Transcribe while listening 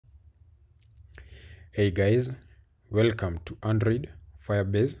Hey guys, welcome to Android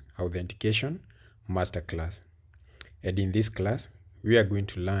Firebase Authentication Masterclass. And in this class, we are going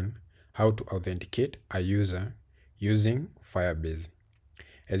to learn how to authenticate a user using Firebase.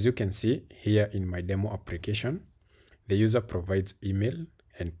 As you can see here in my demo application, the user provides email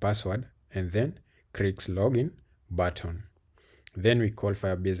and password and then clicks login button. Then we call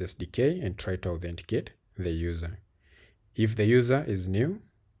Firebase SDK and try to authenticate the user. If the user is new,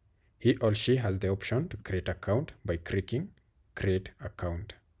 he or she has the option to create account by clicking create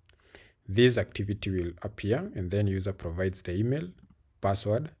account. This activity will appear and then user provides the email,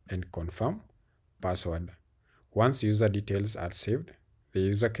 password and confirm password. Once user details are saved, the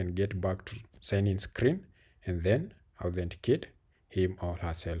user can get back to sign in screen and then authenticate him or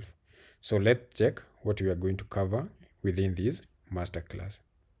herself. So let's check what we are going to cover within this masterclass.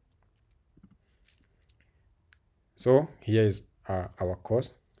 So here is our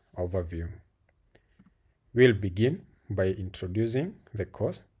course overview. We'll begin by introducing the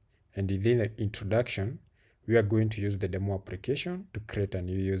course, and within the introduction, we are going to use the demo application to create a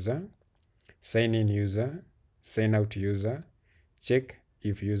new user, sign in user, sign out user, check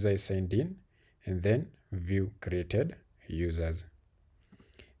if user is signed in, and then view created users.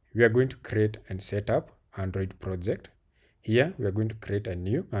 We are going to create and set up Android project. Here, we are going to create a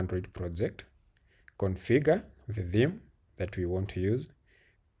new Android project, configure the theme that we want to use,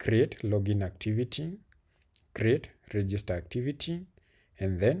 create login activity, create register activity,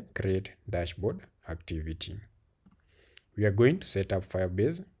 and then create dashboard activity. We are going to set up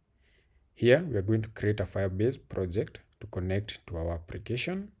Firebase. Here, we are going to create a Firebase project to connect to our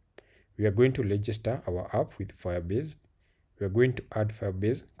application. We are going to register our app with Firebase. We are going to add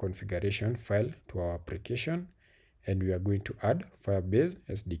Firebase configuration file to our application, and we are going to add Firebase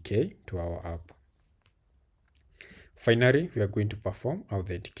SDK to our app. Finally, we are going to perform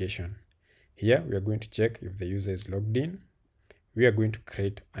authentication. Here, we are going to check if the user is logged in. We are going to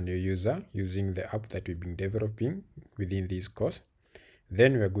create a new user using the app that we've been developing within this course.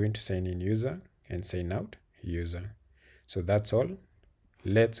 Then we are going to sign in user and sign out user. So that's all.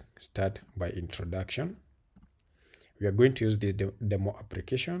 Let's start by introduction. We are going to use this demo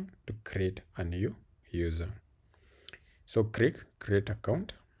application to create a new user. So click create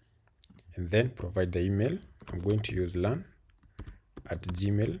account and then provide the email. I'm going to use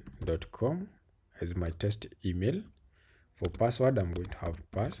learn@gmail.com as my test email. For password, I'm going to have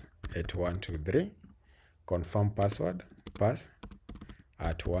pass@123. Confirm password,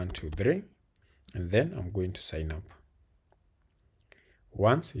 pass@123. And then I'm going to sign up.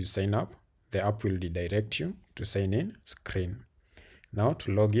 Once you sign up, the app will redirect you to sign in screen. Now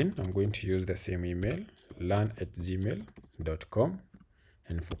to log in, I'm going to use the same email, learn@gmail.com.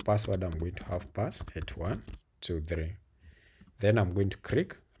 And for password, I'm going to have pass@123. Then I'm going to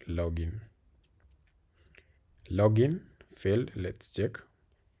click login. Login failed. Let's check.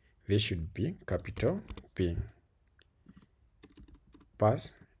 This should be capital P.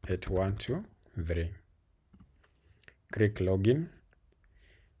 Pass@123. Click login.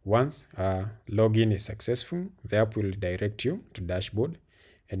 Once login is successful, the app will direct you to dashboard.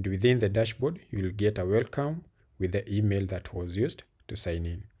 And within the dashboard, you will get a welcome with the email that was used to sign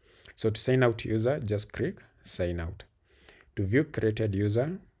in. So to sign out user, just click sign out. To view created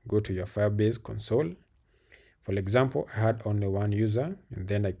user, go to your Firebase console. For example, I had only one user and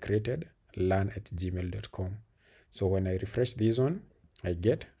then I created learn@gmail.com. So when I refresh this one, I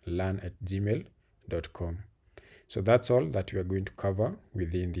get learn@gmail.com. So that's all that we are going to cover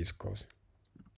within this course.